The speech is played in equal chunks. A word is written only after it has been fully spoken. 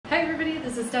everybody,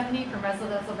 this is Stephanie from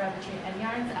Razzledazzlerabbitry and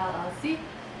Yarns LLC,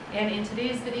 and in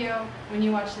today's video, when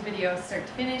you watch the video start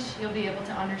to finish, you'll be able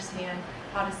to understand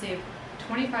how to save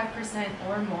 25%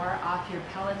 or more off your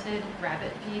pelleted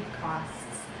rabbit feed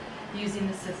costs using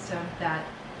the system that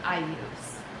I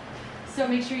use. So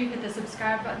make sure you hit the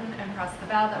subscribe button and press the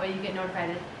bell, that way you get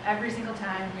notified every single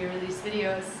time we release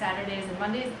videos Saturdays and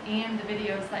Mondays, and the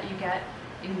videos that you get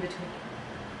in between.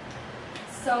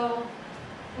 So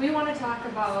we want to talk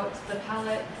about the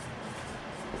pellet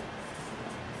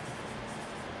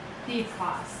feed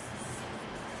costs.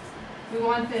 We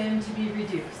want them to be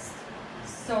reduced.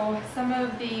 So some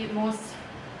of the most,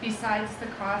 besides the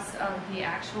cost of the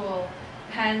actual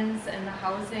pens and the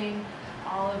housing,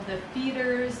 all of the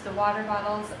feeders, the water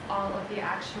bottles, all of the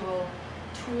actual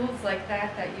tools like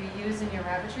that that you use in your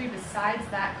rabbitry, besides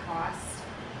that cost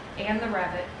and the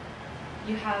rabbit,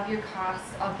 you have your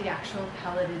cost of the actual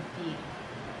pelleted feed.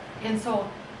 And so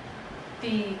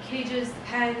the cages, the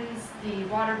pens, the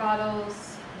water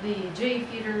bottles, the J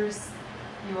feeders,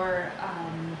 your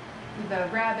the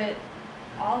rabbit,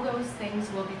 all those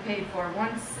things will be paid for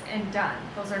once and done.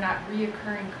 Those are not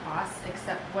reoccurring costs,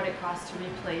 except what it costs to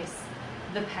replace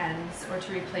the pens, or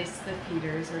to replace the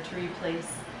feeders, or to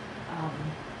replace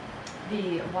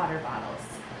the water bottles.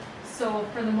 So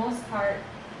for the most part,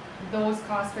 those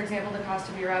costs, for example, the cost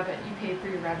of your rabbit, you paid for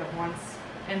your rabbit once,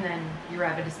 and then your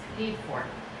rabbit is paid for.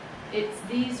 It's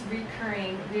these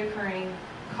reoccurring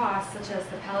costs, such as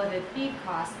the pelleted feed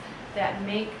costs, that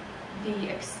make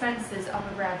the expenses of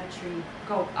a rabbitry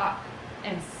go up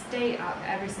and stay up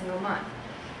every single month.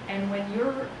 And when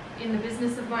you're in the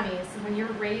business of money, so when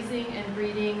you're raising and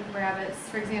breeding rabbits,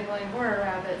 for example, Angora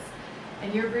Rabbits,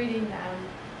 and you're breeding them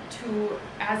to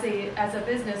as a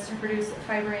business to produce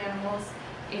fiber animals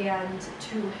and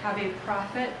to have a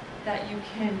profit that you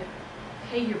can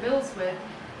pay your bills with,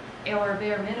 or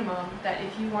bare minimum that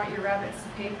if you want your rabbits to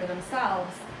pay for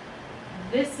themselves,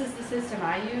 this is the system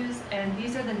I use, and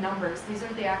these are the numbers. These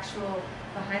are the actual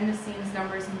behind the scenes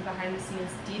numbers and behind the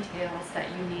scenes details that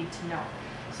you need to know.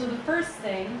 So the first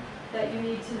thing that you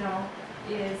need to know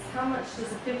is how much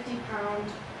does a 50-pound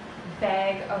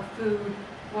bag of food,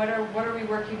 what are we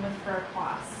working with for a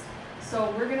cost?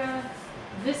 So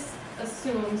this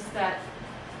assumes that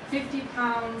 50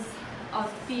 pounds of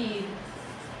feed,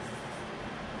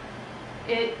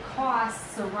 it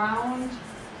costs around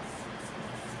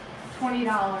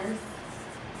 $20.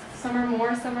 Some are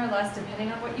more, some are less,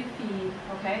 depending on what you feed,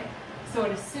 okay? So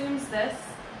it assumes this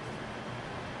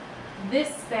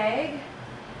bag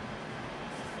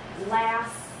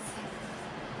lasts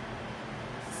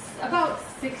about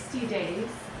 60 days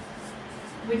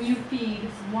when you feed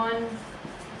 1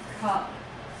 cup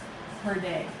per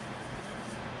day.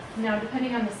 Now,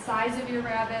 depending on the size of your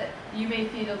rabbit, you may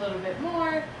feed a little bit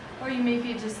more, or you may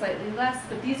feed just slightly less,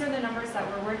 but these are the numbers that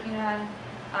we're working on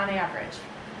average.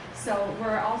 So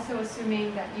we're also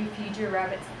assuming that you feed your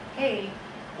rabbits hay,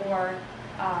 or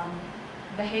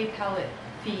the hay pellet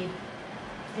feed,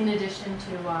 in addition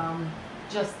to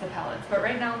just the pellets. But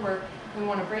right now we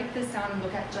want to break this down and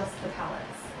look at just the pellets.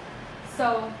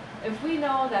 So if we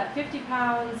know that 50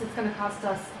 pounds, it's going to cost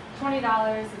us $20,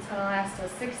 it's going to last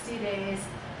us 60 days,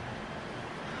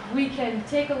 we can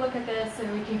take a look at this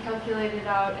and we can calculate it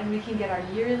out, and we can get our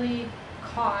yearly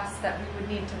costs that we would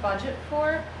need to budget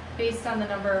for based on the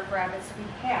number of rabbits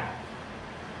we have.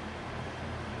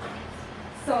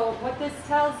 So what this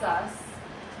tells us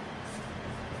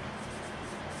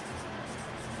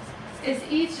is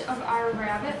each of our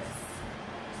rabbits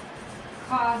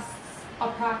costs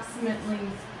approximately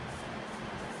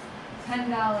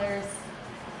 $10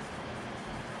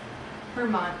 per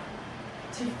month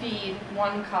to feed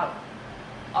 1 cup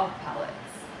of pellets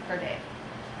per day.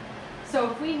 So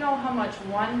if we know how much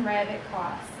one rabbit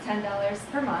costs,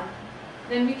 $10 per month,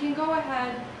 then we can go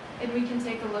ahead and we can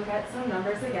take a look at some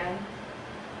numbers again.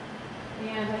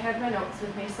 And I have my notes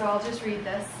with me, so I'll just read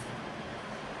this.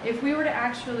 If we were to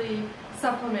actually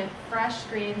supplement fresh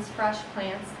greens, fresh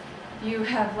plants, you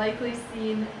have likely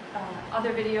seen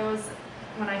other videos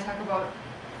when I talk about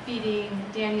feeding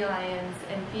dandelions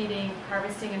and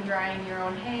harvesting and drying your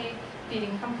own hay,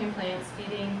 feeding pumpkin plants,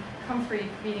 feeding comfrey,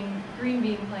 feeding green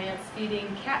bean plants, feeding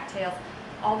cattails,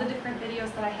 all the different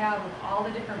videos that I have of all the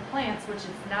different plants, which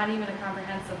is not even a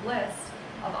comprehensive list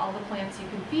of all the plants you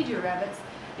can feed your rabbits.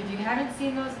 If you haven't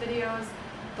seen those videos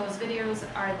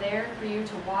are there for you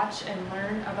to watch and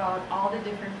learn about all the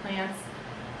different plants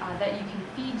that you can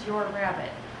feed your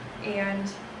rabbit. And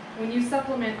when you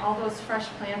supplement all those fresh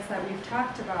plants that we've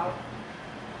talked about,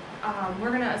 we're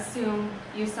going to assume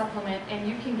you supplement and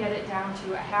you can get it down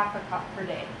to a half a cup per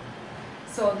day.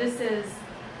 So this is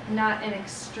not an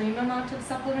extreme amount of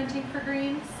supplementing for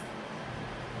greens.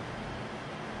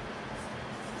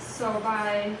 So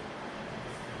by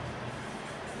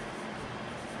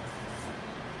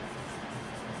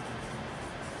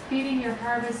feeding your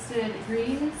harvested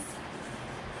greens,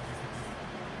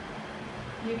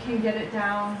 you can get it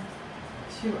down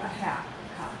to a half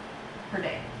cup per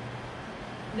day.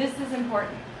 This is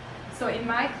important. So in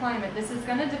my climate, this is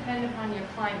going to depend upon your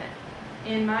climate.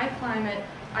 In my climate,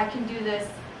 I can do this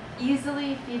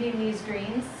easily feeding these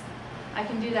greens. I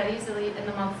can do that easily in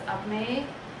the months of May,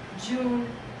 June,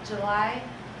 July,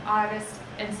 August,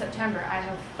 and September. I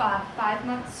have a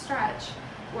 5-month stretch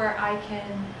where I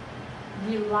can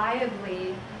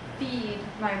reliably feed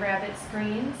my rabbits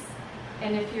greens.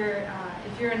 And if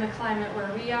you're in the climate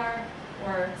where we are,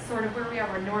 or sort of where we are,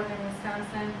 we're northern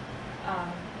Wisconsin,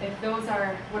 if those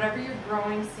are, whatever your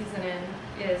growing season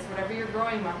is, whatever your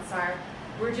growing months are,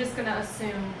 we're just going to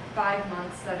assume 5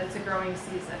 months that it's a growing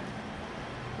season.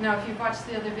 Now, if you've watched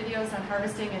the other videos on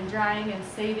harvesting and drying and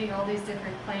saving all these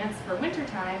different plants for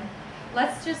wintertime,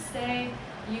 let's just say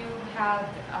you have,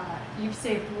 you've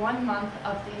saved 1 month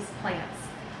of these plants.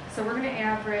 So we're going to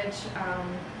average,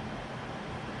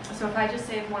 so if I just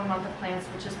save 1 month of plants,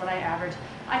 which is what I average,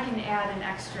 I can add an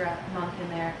extra month in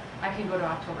there. I can go to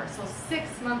October. So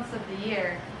 6 months of the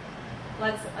year,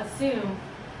 let's assume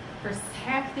for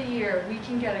half the year we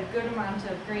can get a good amount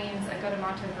of greens, a good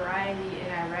amount of variety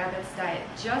in our rabbits' diet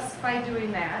just by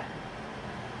doing that.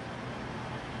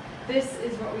 This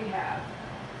is what we have.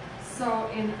 So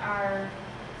in our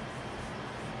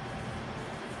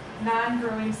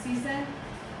non-growing season,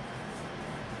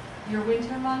 your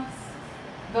winter months,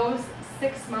 those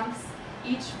 6 months,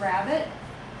 each rabbit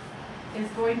is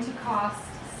going to cost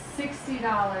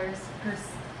 $60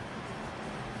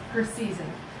 per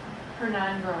season, per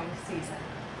non-growing season.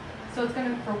 So it's going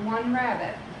to, for one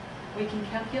rabbit, we can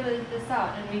calculate this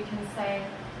out and we can say,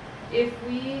 if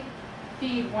we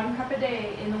feed 1 cup a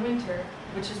day in the winter,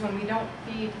 which is when we don't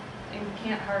feed and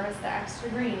can't harvest the extra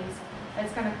greens,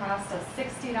 it's going to cost us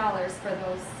 $60 for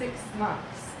those 6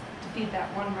 months to feed that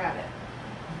one rabbit.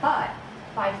 But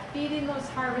by feeding those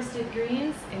harvested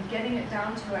greens and getting it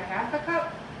down to a half a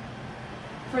cup,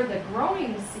 for the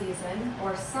growing season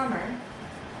or summer,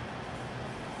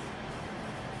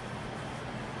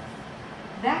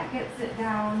 that gets it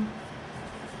down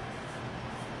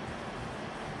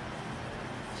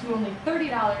to only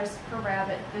 $30 per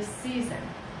rabbit this season.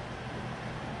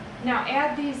 Now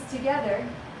add these together,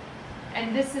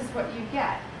 and this is what you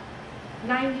get,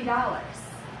 $90.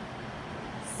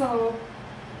 So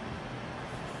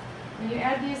when you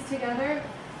add these together,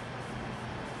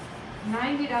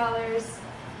 $90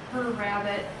 per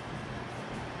rabbit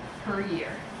per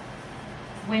year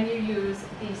when you use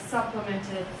the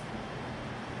supplemented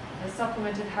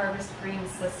harvest green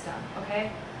system,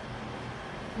 okay?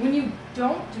 When you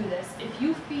don't do this, if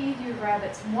you feed your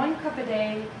rabbits 1 cup a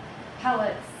day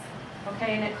pellets,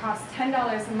 okay, and it costs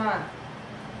 $10 a month,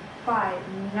 by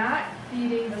not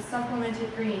feeding the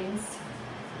supplemented greens,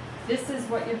 this is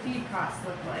what your feed costs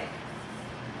look like.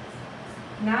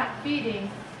 Not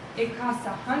feeding, it costs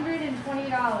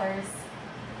 $120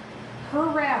 per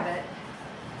rabbit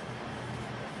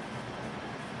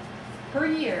per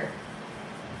year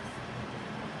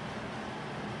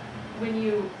when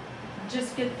you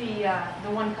just get the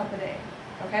 1 cup a day,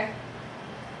 okay?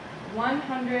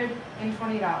 $120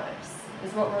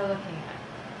 is what we're looking at.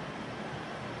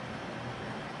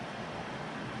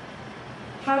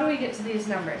 How do we get to these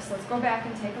numbers? Let's go back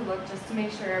and take a look just to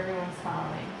make sure everyone's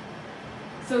following.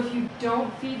 So if you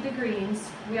don't feed the greens,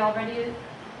 we already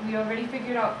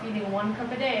figured out feeding 1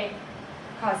 cup a day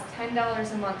costs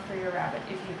 $10 a month for your rabbit.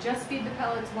 If you just feed the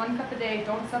pellets 1 cup a day,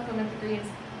 don't supplement the greens,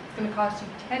 it's going to cost you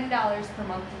 $10 per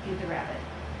month to feed the rabbit.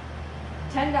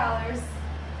 $10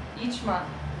 each month,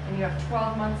 and you have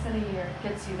 12 months in a year,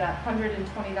 gets you that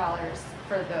 $120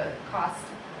 for the cost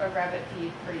of rabbit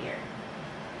feed per year.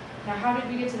 Now how did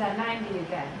we get to that 90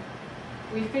 again?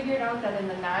 We figured out that in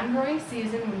the non-growing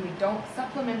season, when we don't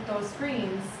supplement those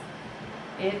greens,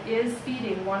 it is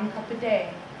feeding 1 cup a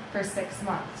day for 6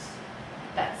 months.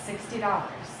 That's $60.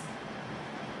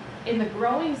 In the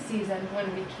growing season,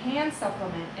 when we can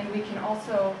supplement and we can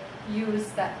also use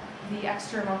the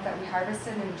extra amount that we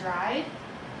harvested and dried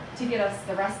to get us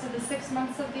the rest of the 6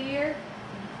 months of the year,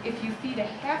 if you feed a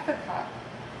half a cup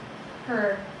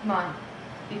per month,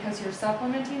 because you're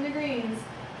supplementing the greens,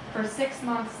 for 6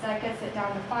 months, that gets it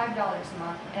down to $5 a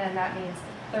month, and that means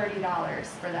 $30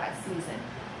 for that season.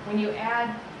 When you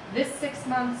add this 6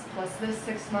 months plus this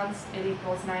 6 months, it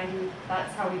equals 90.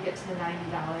 That's how we get to the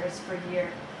 $90 per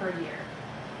year.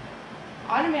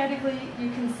 Automatically, you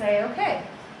can say, okay,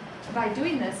 by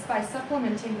doing this, by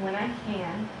supplementing when I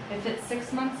can, if it's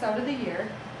 6 months out of the year,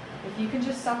 if you can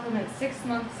just supplement 6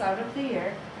 months out of the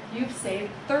year, you've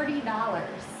saved $30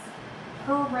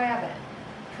 per rabbit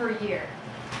per year.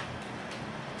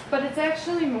 But it's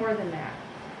actually more than that,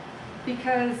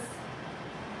 because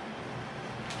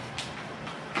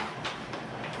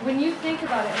when you think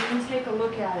about it, when you take a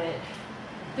look at it,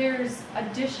 there's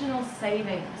additional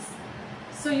savings.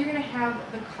 So you're going to have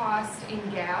the cost in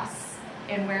gas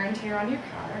and wear and tear on your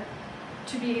car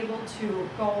to be able to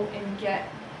go and get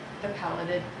the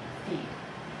pelleted feed.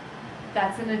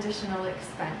 That's an additional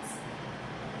expense.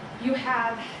 You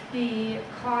have the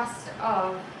cost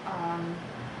of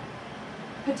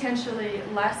potentially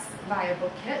less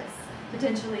viable kits,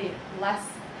 potentially less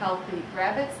healthy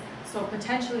rabbits, so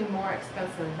potentially more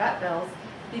expensive vet bills,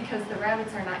 because the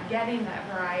rabbits are not getting that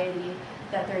variety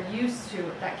that they're used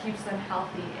to that keeps them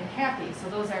healthy and happy. So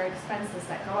those are expenses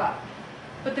that go up.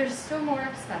 But there's still more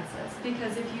expenses,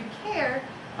 because if you care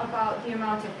about the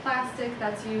amount of plastic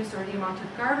that's used or the amount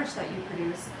of garbage that you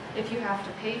produce, if you have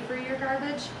to pay for your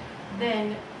garbage,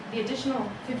 then the additional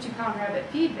 50-pound rabbit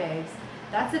feed bags,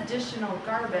 that's additional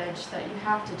garbage that you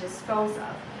have to dispose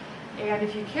of. And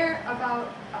if you care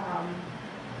about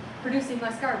producing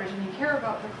less garbage, and you care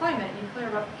about the climate, and you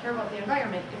care about the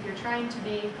environment, if you're trying to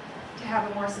have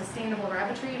a more sustainable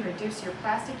rabbitry and reduce your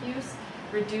plastic use,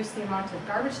 reduce the amount of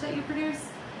garbage that you produce.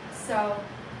 So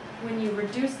when you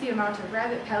reduce the amount of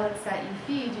rabbit pellets that you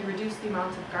feed, you reduce the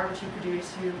amount of garbage you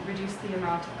produce, you reduce the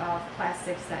amount of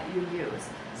plastics that you use.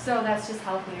 So that's just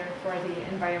healthier for the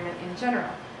environment in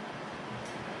general.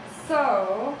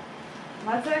 So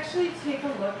let's actually take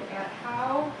a look at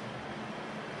how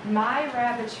my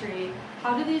rabbitry,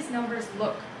 how do these numbers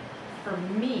look for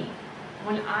me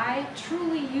when I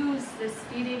truly use this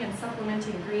feeding and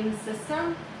supplementing green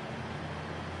system.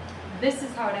 This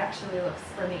is how it actually looks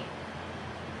for me.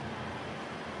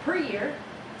 Per year,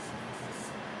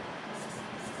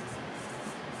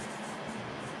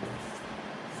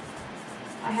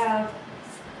 I have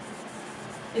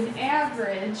an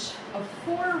average of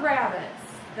 4 rabbits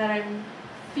that I'm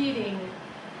feeding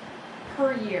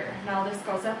per year. Now this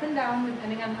goes up and down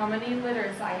depending on how many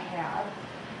litters I have,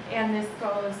 and this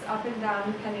goes up and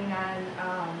down depending on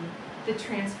the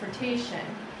transportation,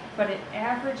 but it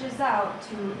averages out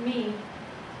to me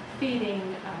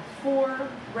feeding 4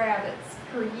 rabbits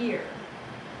per year.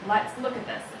 Let's look at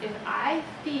this. If I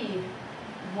feed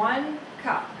 1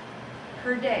 cup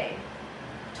per day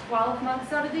 12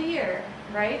 months out of the year,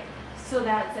 right? So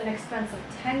that's an expense of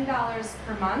 $10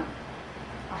 per month,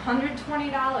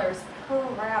 $120 per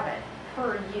rabbit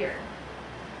per year.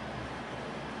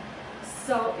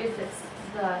 So if it's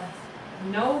the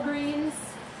no greens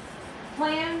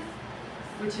plan,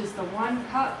 which is the 1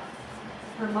 cup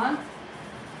per month,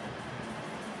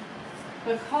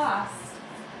 the cost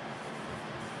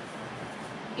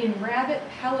in rabbit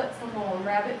pellets alone,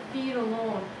 rabbit feed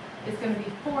alone, is going to be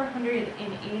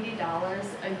 $480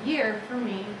 a year for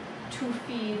me to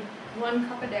feed 1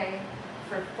 cup a day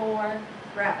for 4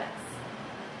 rabbits.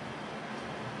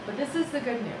 But this is the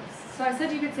good news. So I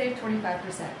said you could save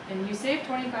 25%, and you save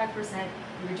 25%,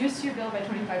 you reduce your bill by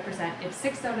 25%. If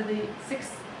 6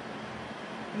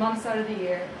 months out of the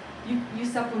year, you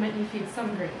supplement, you feed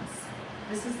some greens.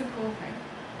 This is the cool thing.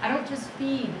 I don't just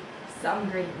feed some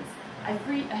greens. I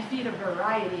feed a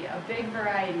variety, a big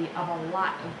variety of a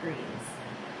lot of greens.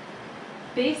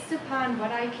 Based upon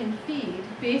what I can feed,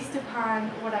 based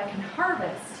upon what I can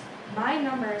harvest, my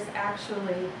numbers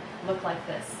actually look like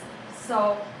this.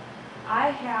 So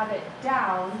I have it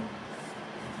down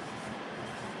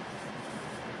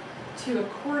to a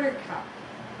 1/4 cup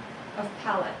of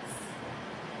pellets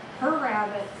per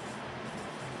rabbit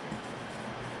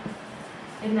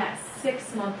in that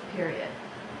 6-month period.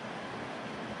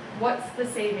 What's the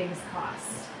savings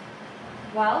cost?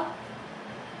 Well,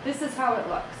 this is how it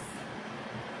looks.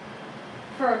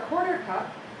 For a 1/4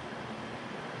 cup,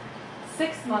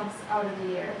 6 months out of the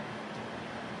year,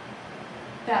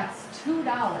 that's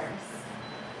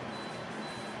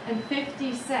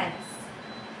 $2.50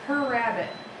 per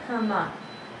rabbit per month.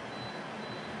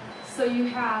 So you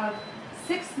have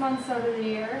 6 months out of the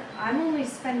year, I'm only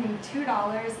spending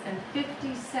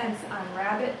 $2.50 on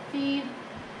rabbit feed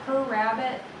per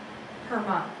rabbit per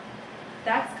month.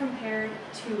 That's compared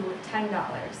to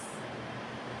 $10.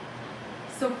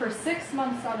 So for 6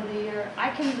 months out of the year, I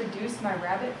can reduce my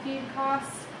rabbit feed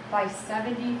costs by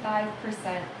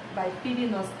 75% by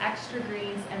feeding those extra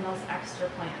greens and those extra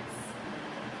plants.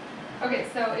 Okay,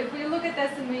 so if we look at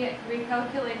this and we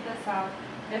calculate this out,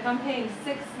 if I'm paying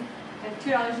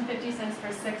 $2.50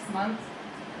 for 6 months,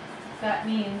 that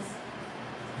means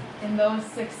in those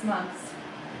 6 months,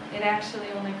 it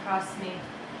actually only cost me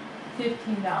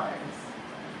 $15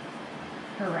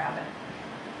 per rabbit.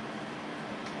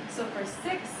 So for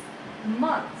 6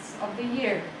 months of the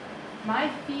year, my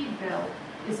feed bill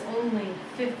is only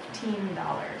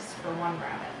 $15 for one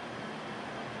rabbit.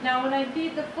 Now when I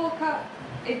feed the full cup,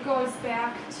 it goes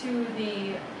back to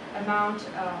the amount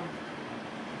of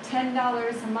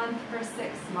 $10 a month for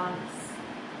 6 months,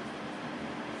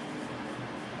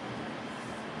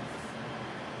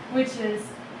 which is,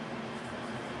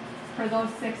 for those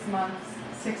 6 months,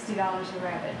 $60 a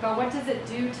rabbit. But what does it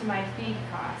do to my feed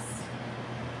cost?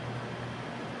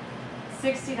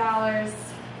 $60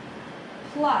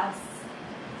 plus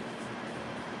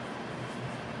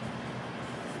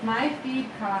my feed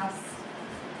cost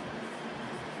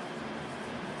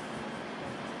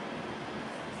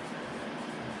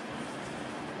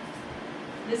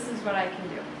this is what I can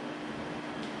do.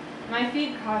 My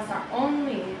feed costs are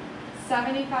only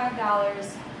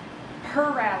 $75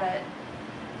 per rabbit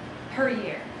per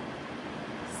year.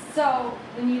 So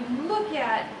when you look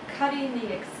at cutting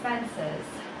the expenses,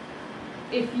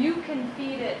 if you can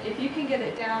get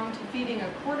it down to feeding a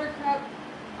quarter cup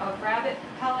of rabbit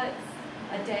pellets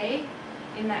a day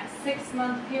in that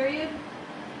 6-month period,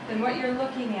 then what you're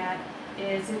looking at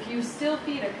is, if you still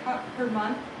feed a cup per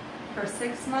month for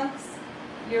 6 months,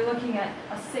 you're looking at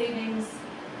a savings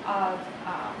of,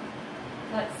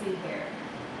 let's see here,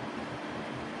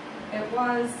 it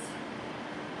was,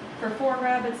 for 4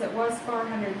 rabbits it was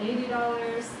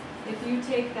 $480. If you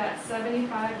take that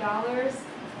 $75,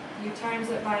 you times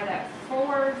it by that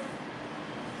 4,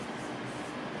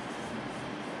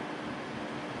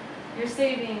 you're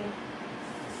saving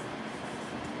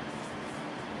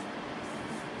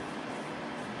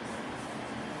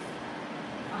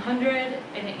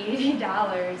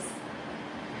 $180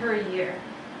 per year.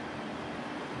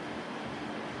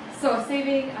 So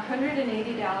saving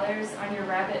 $180 on your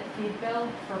rabbit feed bill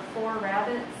for 4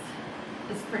 rabbits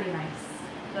is pretty nice.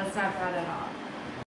 That's not bad at all.